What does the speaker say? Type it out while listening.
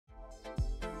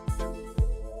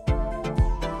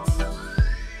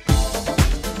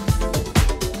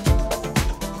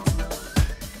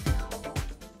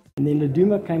then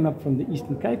Ludumo came up from the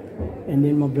Eastern Cape, and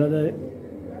then my brother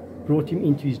brought him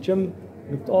into his gym,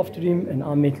 looked after him, and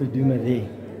I met Ludumo there.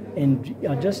 And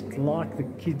I just like the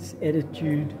kid's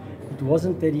attitude. It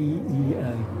wasn't that he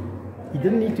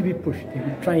didn't need to be pushed. He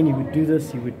would train, he would do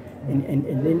this, he would,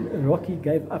 and then Rocky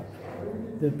gave up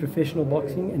the professional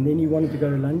boxing, and then he wanted to go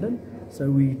to London. So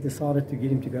we decided to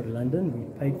get him to go to London.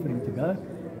 We paid for him to go.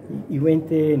 He went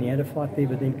there and he had a fight there,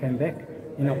 but then came back,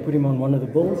 and I put him on one of the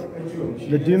bills.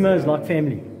 Ludumo is like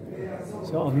family.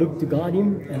 So I've looked to guide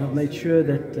him, and I've made sure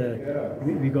that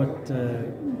we looked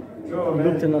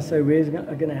and I say, where's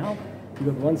going to help?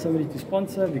 We've got somebody to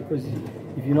sponsor, because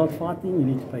if you're not fighting, you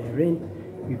need to pay your rent.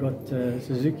 We've got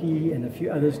Suzuki and a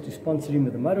few others to sponsor him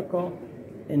with a motor car.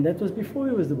 And that was before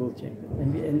he was the world champion.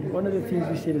 And one of the things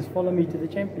we said is, follow me to the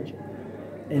championship.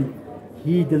 And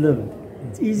he delivered.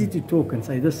 It's easy to talk and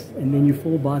say this, and then you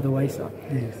fall by the wayside.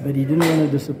 Yes. But he didn't want to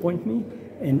disappoint me.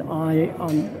 And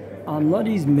I'm not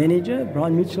his manager,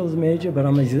 Brian Mitchell's manager, but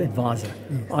I'm his advisor.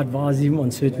 Yes. I advise him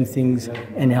on certain things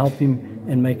and help him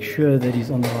and make sure that he's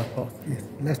on the right path. Yes.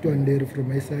 Last one there from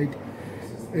my side.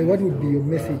 What would be your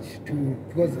message to,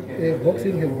 because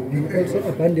boxing has been also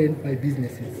abandoned by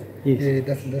businesses. Yes.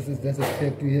 That's a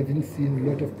fact. We haven't seen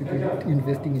a lot of people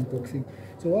investing in boxing.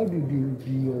 So what would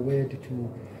be your word to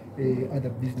other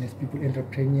business people,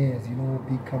 entrepreneurs,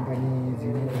 big companies,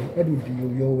 what would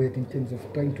be your word in terms of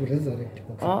trying to resurrect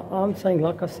boxing? I'm saying,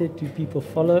 like I said to people,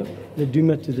 follow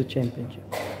Ludumo to the championship.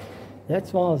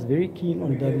 That's why I was very keen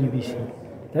on WBC.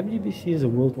 WBC is a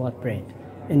worldwide brand,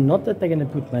 and not that they're going to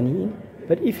put money in,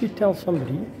 but if you tell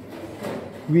somebody,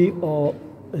 we are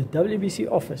a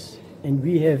WBC office and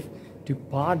we have to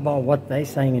abide by what they're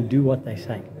saying and do what they're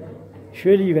saying,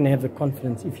 surely you're going to have the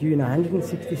confidence. If you're in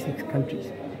 166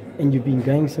 countries and you've been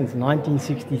going since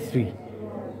 1963,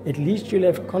 at least you'll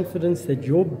have confidence that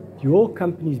your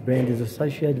company's brand is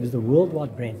associated with the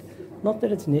worldwide brand. Not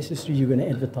that it's necessary you're going to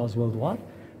advertise worldwide,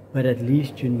 but at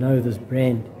least you know this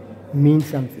brand means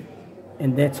something.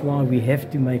 And that's why we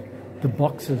have to make the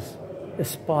boxers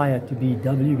aspire to be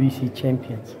WBC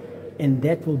champions, and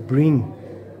that will bring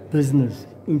business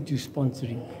into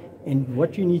sponsoring. And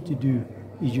what you need to do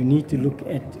is you need to look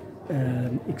at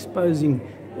exposing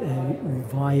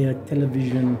via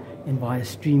television and via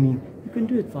streaming. You can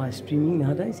do it via streaming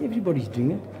nowadays. Everybody's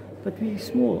doing it, but we're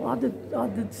small. I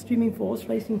did streaming for horse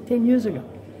racing 10 years ago.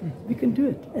 We can do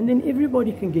it, and then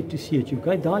everybody can get to see it. You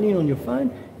go dial in on your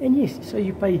phone, and yes, so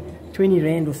you pay 20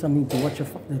 Rand or something to watch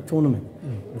the tournament.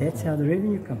 That's how the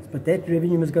revenue comes. But that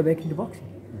revenue must go back into boxing.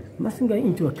 It mustn't go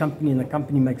into a company and the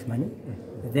company makes money.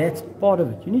 That's part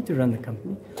of it. You need to run the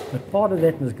company, but part of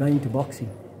that must go into boxing.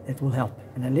 That will help.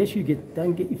 And unless you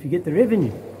if you get the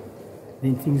revenue,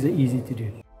 then things are easy to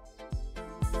do.